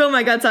I spill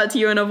my guts out to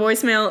you in a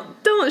voicemail,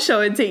 don't show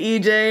it to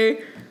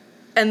EJ."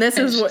 And this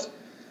is what?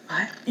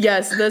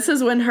 Yes, this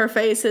is when her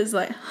face is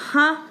like,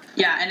 huh?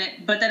 Yeah,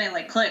 but then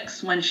it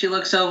clicks when she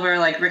looks over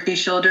Ricky's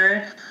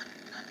shoulder.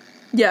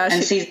 Yeah,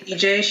 and sees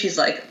EJ. She's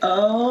like,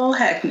 "Oh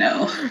heck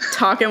no!"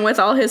 Talking with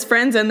all his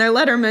friends in their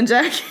Letterman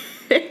jacket.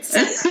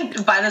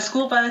 face. By the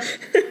school bus,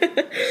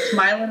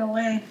 smiling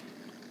away.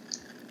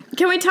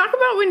 Can we talk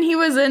about when he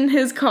was in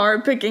his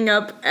car picking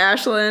up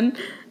Ashlyn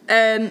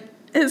and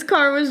his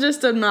car was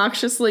just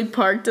obnoxiously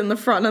parked in the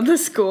front of the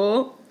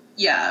school?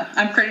 Yeah,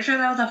 I'm pretty sure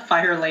that was a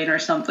fire lane or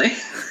something.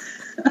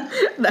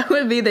 That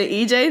would be the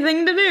EJ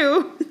thing to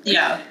do.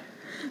 Yeah.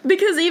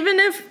 Because even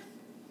if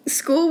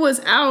school was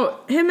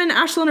out, him and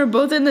Ashlyn are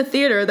both in the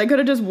theater. They could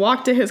have just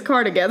walked to his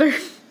car together.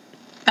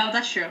 Oh,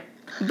 that's true.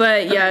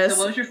 But Okay, yes. so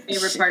what was your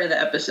favorite part of the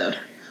episode?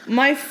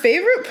 My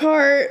favorite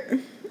part,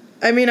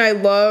 I mean, I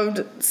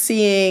loved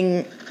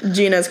seeing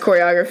Gina's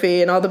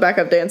choreography and all the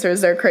backup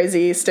dancers. They're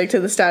crazy, stick to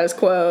the status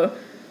quo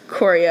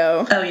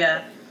choreo. Oh,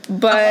 yeah.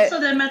 But Also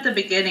them at the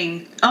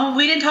beginning. Oh,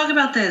 we didn't talk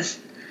about this.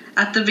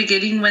 At the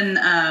beginning when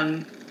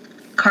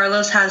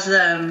Carlos has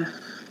them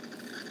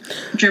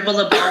dribble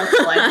the ball with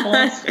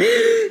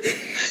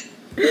blindfolds.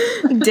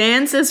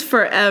 dance is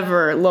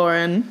forever,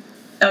 Lauren.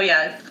 Oh,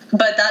 yeah.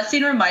 But that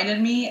scene reminded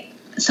me,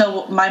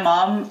 so my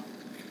mom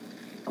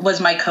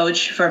was my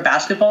coach for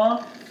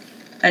basketball,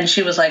 and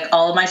she was like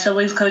all of my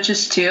siblings'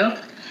 coaches too.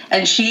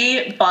 And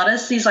she bought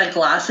us these like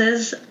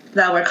glasses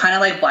that were kind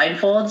of like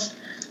blindfolds,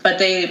 but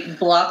they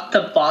blocked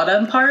the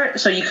bottom part,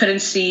 so you couldn't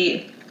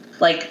see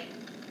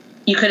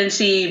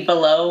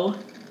below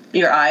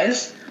your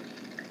eyes.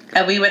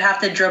 And we would have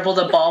to dribble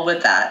the ball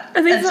with that.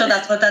 And so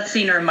that's what that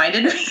scene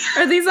reminded me.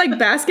 Are these like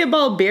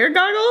basketball beer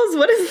goggles?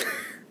 What is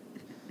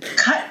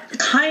that?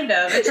 Kind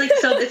of.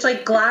 It's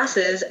like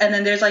glasses, and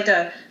then there's like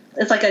a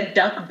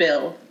duck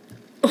bill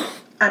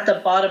at the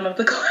bottom of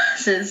the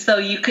glasses. So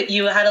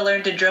you had to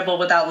learn to dribble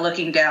without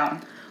looking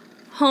down.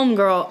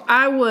 Homegirl,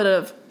 I would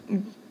have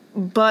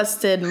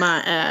busted my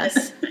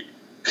ass.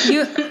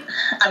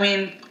 I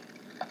mean,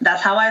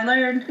 that's how I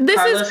learned.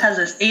 Carlos has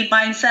the same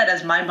mindset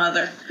as my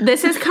mother.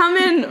 This is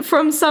coming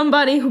from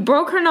somebody who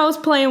broke her nose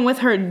playing with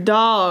her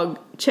dog,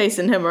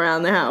 chasing him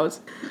around the house.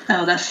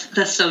 Oh,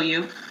 that's so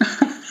you.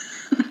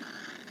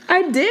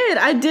 I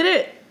did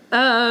it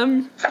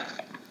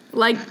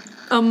like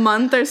a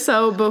month or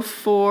so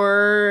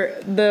before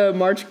the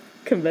March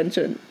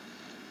convention.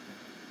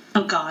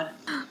 Oh, God.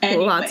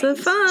 Anyway, lots of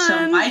fun.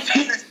 So my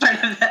favorite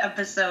part of the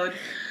episode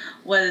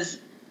was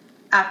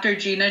after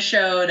Gina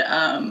showed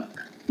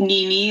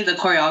Nene the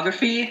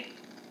choreography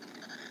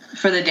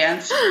for their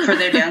dance, and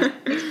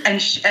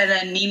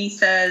then Nene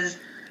says,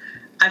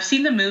 "I've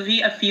seen the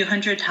movie a few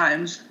hundred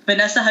times."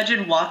 Vanessa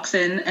Hudgens walks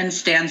in and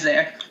stands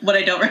there. What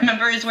I don't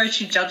remember is where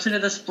she jumps into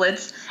the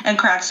splits and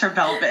cracks her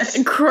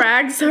pelvis.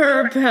 Cracks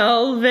her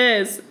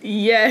pelvis.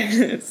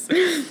 Yes.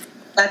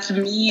 That's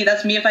me.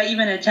 That's me if I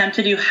even attempt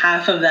to do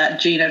half of that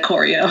Gina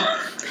choreo.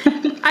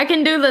 I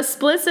can do the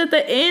splits at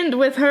the end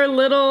with her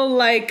little,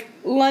 like,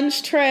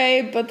 lunch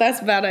tray, but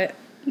that's about it.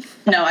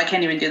 No, I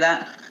can't even do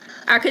that.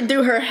 I could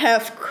do her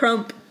half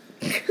crump.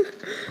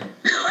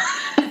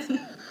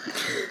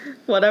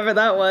 Whatever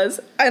that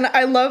was. And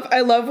I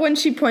love when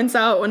she points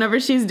out whenever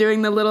she's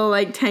doing the little,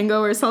 like,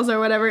 tango or salsa or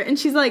whatever, and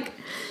she's like,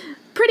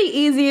 pretty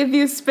easy if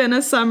you spend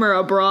a summer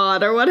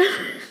abroad or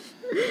whatever.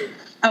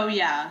 Oh,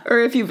 yeah. Or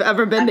if you've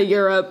ever been to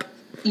Europe.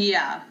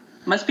 Yeah.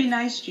 Must be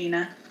nice,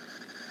 Gina.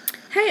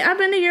 Hey, I've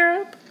been to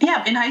Europe.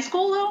 Yeah, in high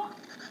school, though?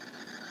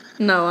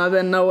 No, I've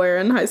been nowhere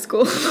in high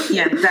school.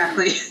 Yeah,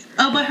 exactly.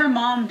 Oh, but her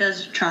mom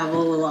does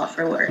travel a lot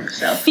for work,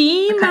 so.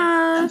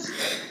 FEMA.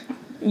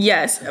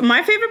 Yes.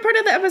 My favorite part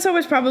of the episode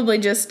was probably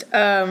just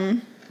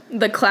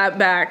the clap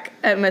back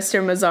at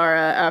Mr.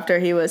 Mazzara after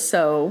he was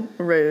so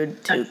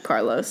rude to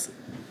Carlos.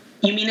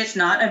 You mean it's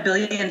not a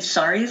billion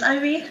sorries,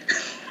 Ivy?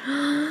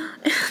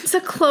 It's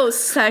a close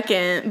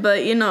second,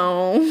 but you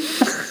know.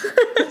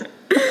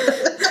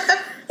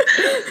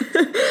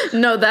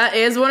 No, that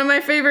is one of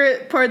my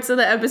favorite parts of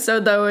the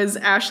episode, though, is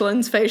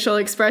Ashlyn's facial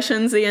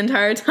expressions the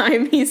entire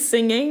time he's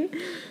singing.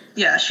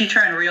 Yeah, she's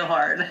trying real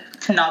hard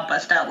to not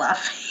bust out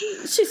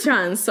laughing. She's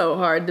trying so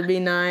hard to be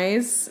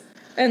nice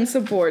and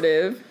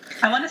supportive.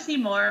 I want to see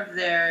more of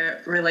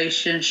their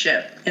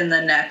relationship in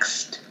the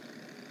next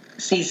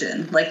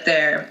season, like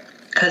their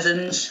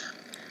cousins.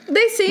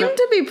 They seem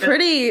to be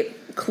pretty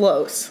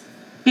close.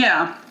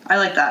 Yeah, I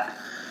like that.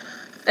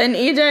 And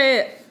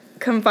EJ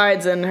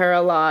confides in her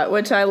a lot,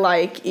 which I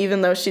like,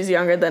 even though she's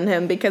younger than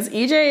him, because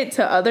EJ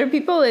to other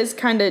people is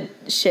kind of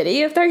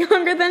shitty if they're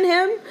younger than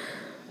him.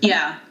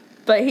 Yeah.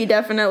 But he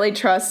definitely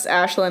trusts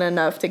Ashlyn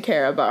enough to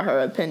care about her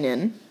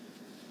opinion.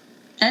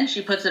 And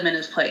she puts him in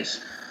his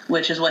place,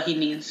 which is what he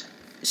needs.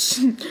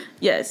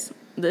 Yes,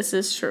 this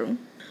is true.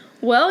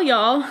 Well,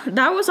 y'all,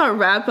 that was our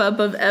wrap-up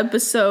of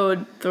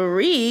episode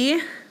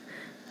 3.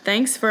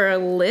 Thanks for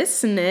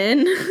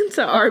listening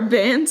to our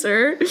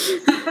banter.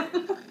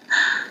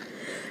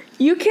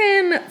 You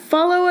can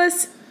follow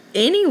us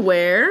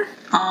anywhere.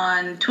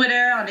 On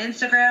Twitter, on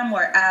Instagram,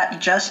 we're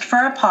at Just For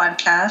A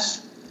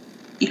Podcast.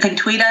 You can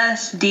tweet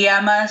us,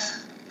 DM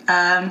us.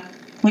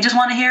 We just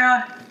want to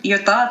hear your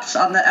thoughts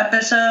on the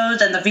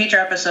episodes and the future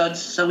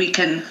episodes so we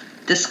can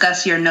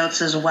discuss your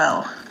notes as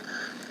well.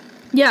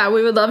 Yeah,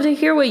 we would love to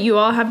hear what you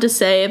all have to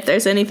say. If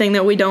there's anything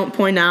that we don't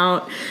point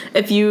out,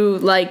 if you,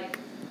 like,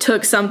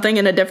 took something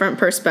in a different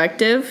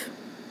perspective.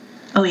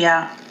 Oh,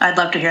 yeah. I'd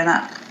love to hear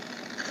that.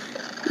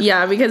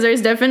 Yeah, because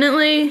there's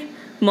definitely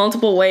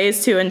multiple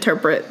ways to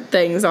interpret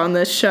things on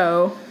this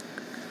show.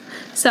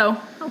 So,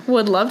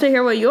 would love to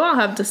hear what you all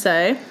have to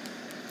say.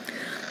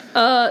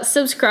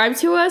 Subscribe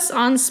to us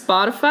on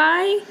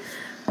Spotify.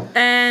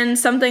 And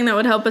something that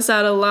would help us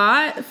out a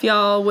lot, if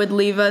y'all would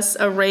leave us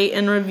a rate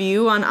and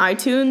review on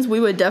iTunes, we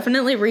would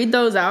definitely read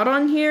those out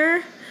on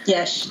here.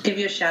 Yes, give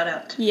you a shout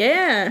out.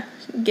 Yeah,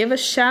 give a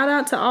shout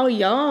out to all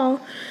y'all.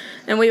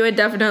 And we would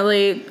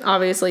definitely,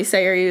 obviously,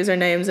 say your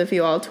usernames if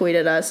you all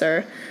tweeted us.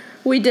 Or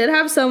we did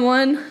have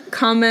someone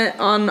comment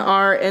on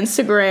our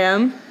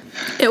Instagram.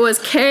 It was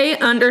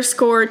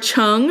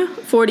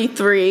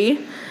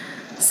K_Chung43.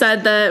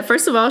 Said that,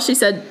 first of all, she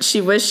said she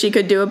wished she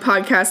could do a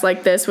podcast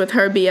like this with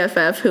her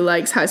BFF who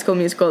likes High School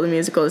Musical, the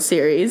musical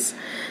series.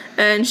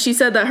 And she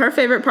said that her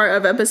favorite part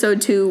of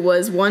episode 2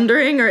 was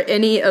Wondering or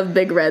any of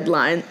Big Red's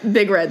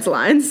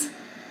lines.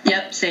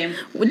 Yep, same.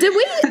 We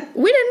didn't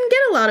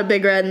get a lot of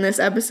Big Red in this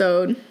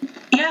episode.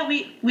 Yeah,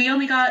 we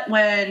only got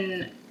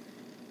when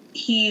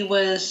he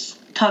was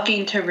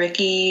talking to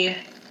Ricky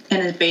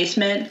in his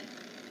basement.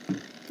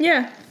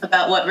 Yeah.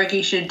 About what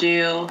Ricky should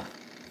do.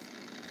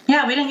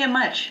 Yeah, we didn't get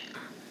much.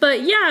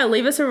 But yeah,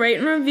 leave us a rate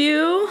and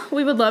review.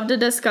 We would love to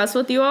discuss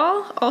with you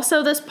all.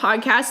 Also, this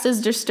podcast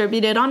is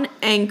distributed on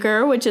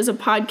Anchor, which is a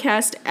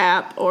podcast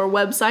app or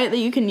website that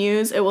you can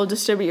use. It will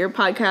distribute your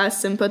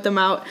podcasts and put them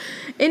out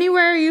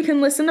anywhere you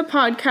can listen to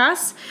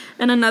podcasts.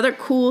 And another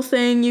cool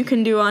thing you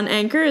can do on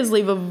Anchor is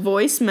leave a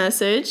voice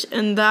message,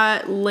 and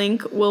that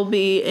link will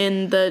be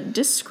in the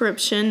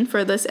description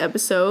for this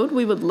episode.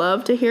 We would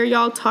love to hear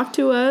y'all talk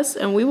to us,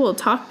 and we will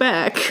talk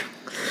back.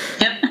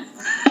 Yep.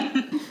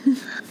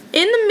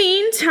 In the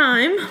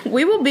meantime,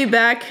 we will be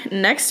back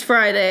next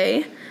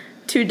Friday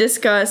to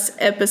discuss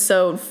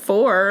episode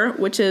 4,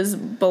 which is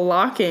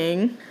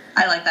blocking.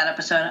 I like that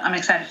episode. I'm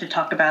excited to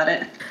talk about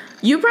it.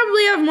 You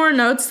probably have more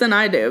notes than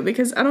I do,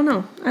 because I don't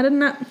know. I did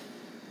not.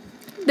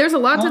 There's a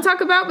lot to talk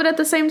about, but at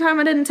the same time,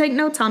 I didn't take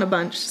notes on a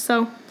bunch.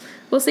 So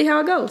we'll see how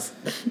it goes.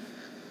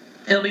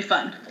 It'll be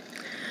fun.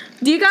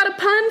 Do you got a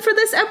pun for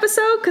this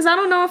episode? Because I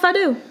don't know if I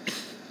do.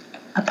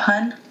 A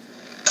pun?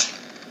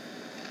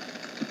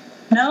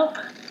 Nope.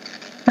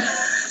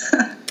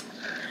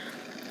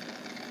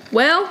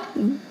 Well,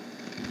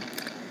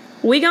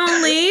 we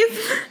gonna leave,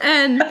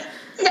 and... No,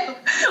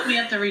 we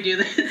have to redo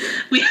this.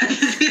 We have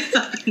to do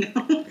something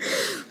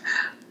else.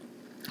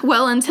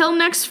 Well, until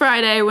next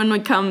Friday when we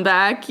come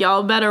back,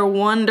 y'all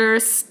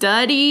better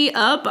study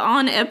up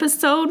on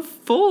episode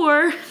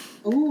 4.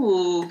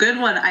 Ooh, good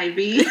one,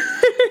 Ivy.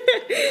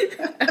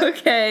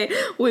 Okay,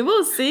 we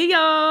will see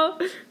y'all.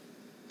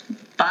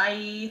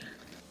 Bye.